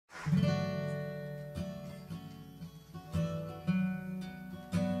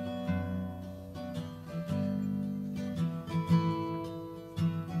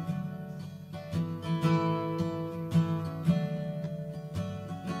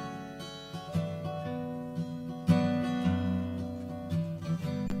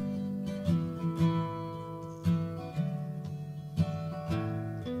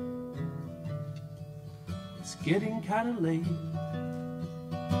getting kinda late.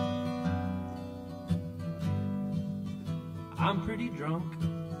 I'm pretty drunk.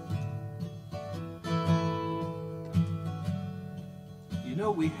 You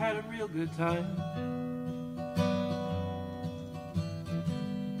know, we had a real good time,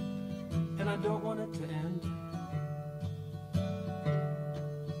 and I don't want it to end.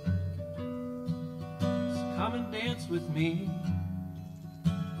 So come and dance with me.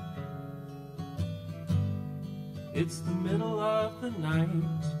 It's the middle of the night.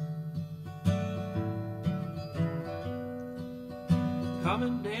 Come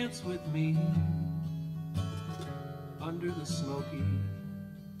and dance with me under the smoky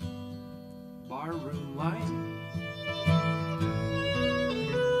barroom light.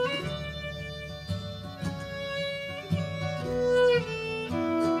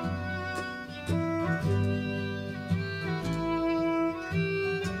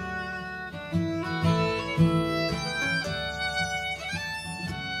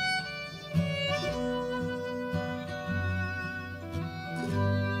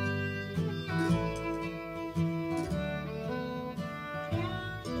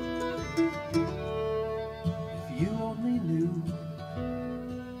 You only knew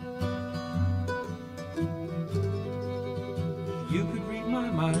you could read my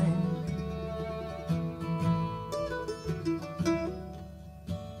mind.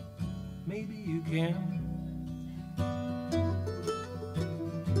 Maybe you can.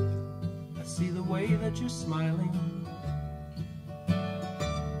 I see the way that you're smiling.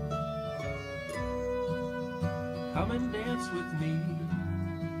 Come and dance with me.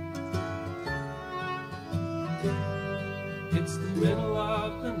 It's the middle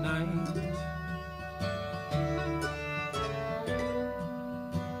of the night.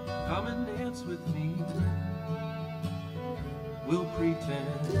 Come and dance with me. We'll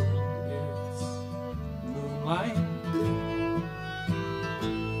pretend it's moonlight.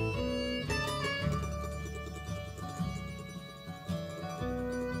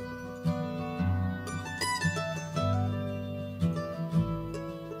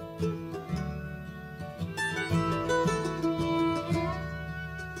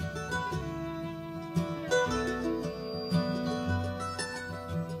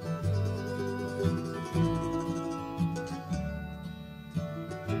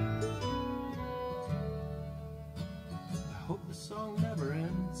 I hope the song never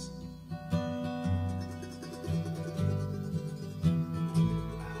ends. I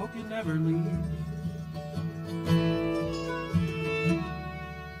hope you never leave.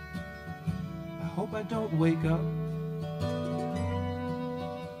 I hope I don't wake up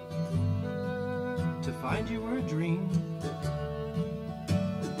to find you were a dream.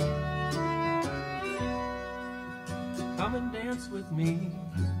 Come and dance with me.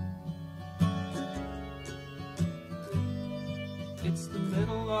 It's the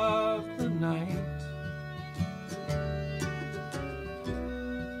middle of the night.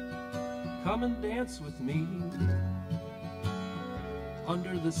 Come and dance with me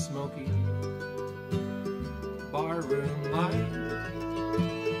under the smoky barroom light.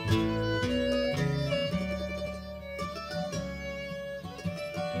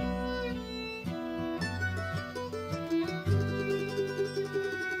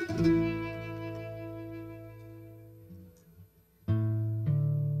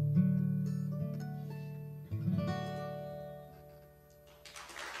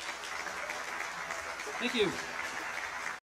 Thank you.